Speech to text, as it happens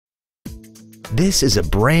This is a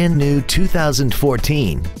brand new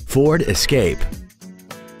 2014 Ford Escape.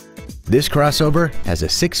 This crossover has a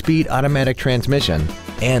 6-speed automatic transmission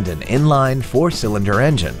and an inline 4-cylinder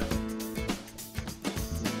engine.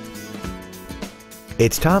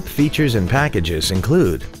 Its top features and packages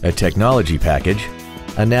include a technology package,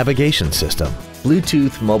 a navigation system,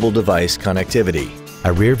 Bluetooth mobile device connectivity,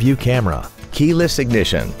 a rear-view camera, keyless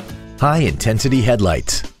ignition, high-intensity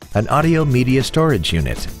headlights, an audio media storage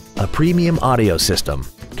unit, a premium audio system,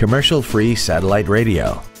 commercial-free satellite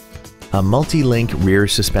radio, a multi-link rear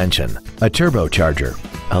suspension, a turbocharger,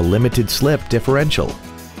 a limited slip differential,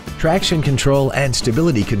 traction control and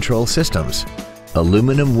stability control systems,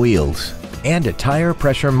 aluminum wheels, and a tire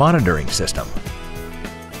pressure monitoring system.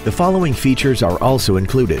 The following features are also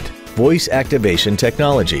included: voice activation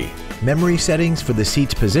technology, memory settings for the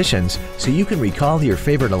seat's positions so you can recall your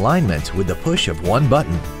favorite alignment with the push of one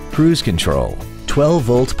button, cruise control,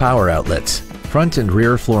 12-volt power outlets, front and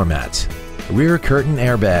rear floor mats, rear curtain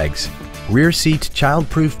airbags, rear seat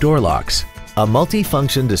child-proof door locks, a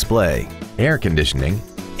multi-function display, air conditioning,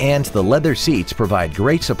 and the leather seats provide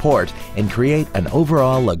great support and create an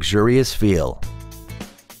overall luxurious feel.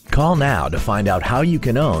 Call now to find out how you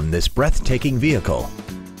can own this breathtaking vehicle.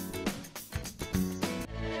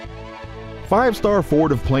 5-Star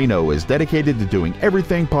Ford of Plano is dedicated to doing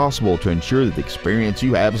everything possible to ensure that the experience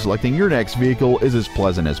you have selecting your next vehicle is as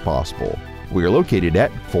pleasant as possible. We are located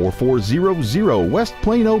at 4400 West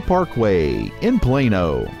Plano Parkway in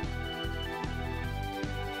Plano.